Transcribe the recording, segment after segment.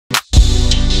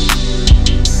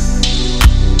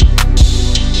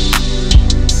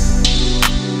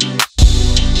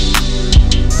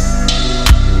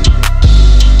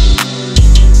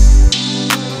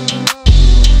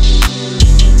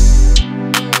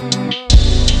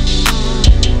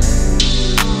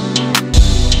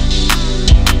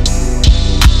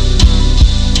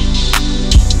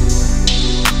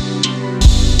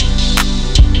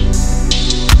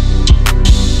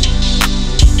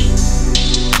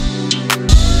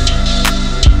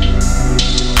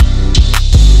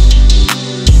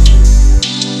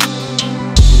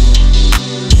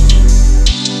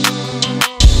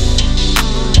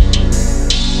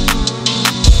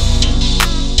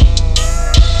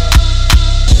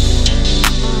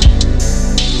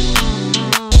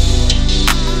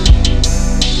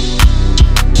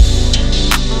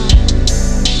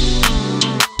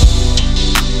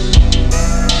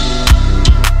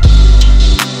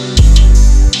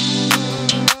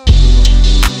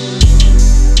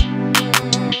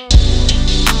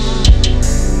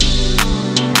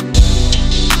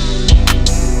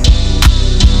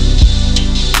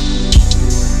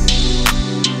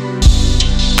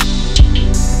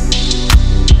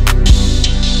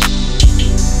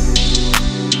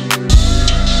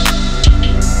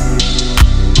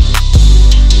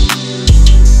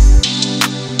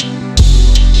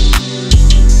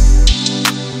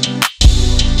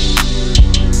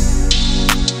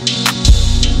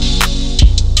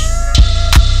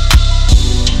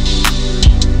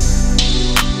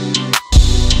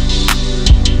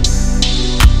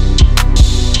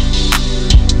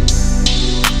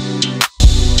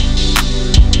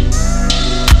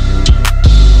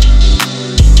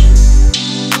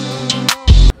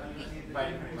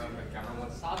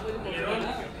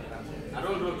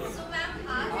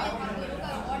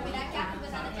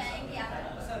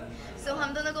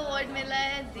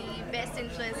the Best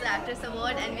Influencer Actress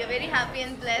Award, and we are very happy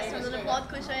and blessed. हम दोनों बहुत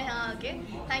खुश हैं यहाँ आके.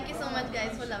 Thank you so much,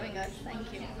 guys, for loving us.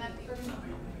 Thank you.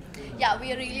 Yeah,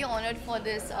 we are really honored for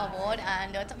this award,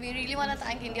 and we really want to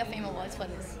thank India Fame Awards for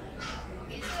this.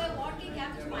 इस award के क्या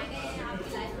कुछ मायने हैं आपकी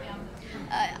लाइफ में?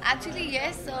 Actually,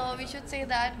 yes, we should say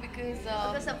that because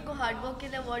अगर सबको हार्ड वर्क के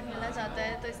लिए अवार्ड मिलना चाहता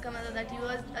है तो इसका मतलब that you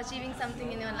are achieving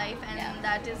something in your life and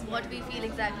that is what we feel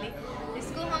exactly.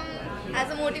 इसको हम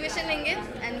एज अ मोटिवेशन लेंगे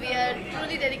and we are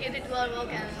truly dedicated to our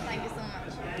work and thank you so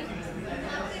much.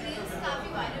 आपके reels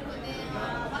काफ़ी viral होते हैं,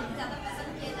 बहुत ज़्यादा पसंद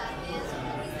किए जाते हैं, सो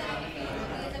किस तरह की फीलिंग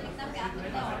होती है जब इतना प्यार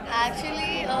मिलता है?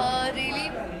 Actually, really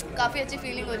काफ़ी अच्छी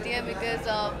फीलिंग होती है because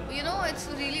you know it's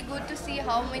really good to see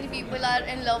how many people are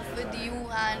in love with you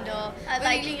and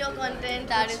liking your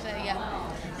content. That is yeah.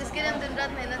 जिसके लिए हम दिन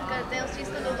रात मेहनत करते हैं उस चीज़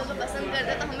को लोगों को पसंद करते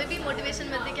हैं तो हमें भी मोटिवेशन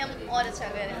मिलती है कि हम और अच्छा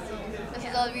करें. So this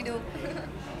is all we do.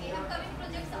 Upcoming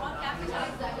projects और क्या कुछ आप?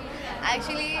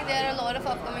 Actually, there are a lot of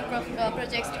upcoming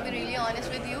projects to be really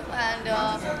honest with you, and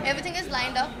everything is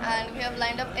lined up, and we have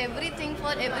lined up everything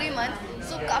for every month.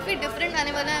 So काफ़ी different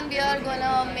आने वाला है, and we are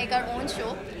gonna make our own show,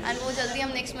 and वो जल्दी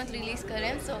हम next month release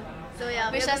करें. So yeah,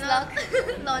 wish us luck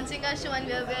launching our show,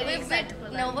 and we are very excited. We're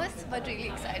a bit nervous, but really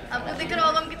excited. आपको दिख रहा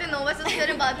होगा हम कितने nervous हैं उसके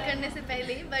बारे में बात करने से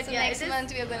पहले ही, but yeah, next month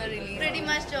we are gonna release. Pretty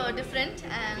much different,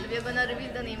 and we are gonna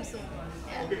reveal the name soon.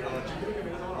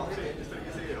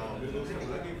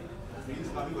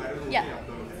 Yeah. Yeah.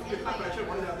 कितना प्रेशर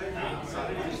बढ़ जाता है कि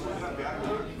सारे रील्स को इतना प्यार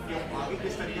मिले कि आप आगे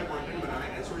किस तरह का कंटेंट बनाना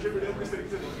है, सोशल मीडिया किस तरीके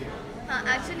से देखिए? हाँ,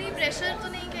 एक्चुअली प्रेशर तो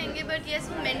नहीं कहेंगे, बट येस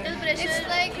वो mental pressure. It's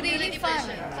like really fun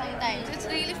sometimes. It's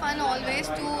really fun always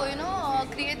to you know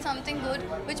create something good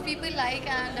which people like,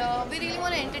 and we really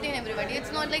want to entertain everybody.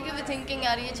 It's not like you we thinking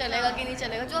यार ये चलेगा कि नहीं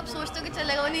चलेगा. जो आप सोचते हो कि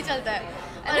चलेगा वो नहीं चलता है,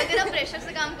 और अगर आप प्रेशर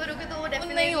से काम करोगे तो वो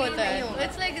डेफिनेटली नहीं होता है.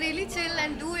 It's like really chill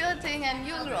and do your thing and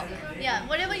you will rock. या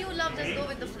whatever you love, just go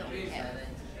with the flow.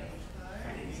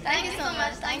 Thank you so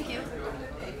much. Thank you.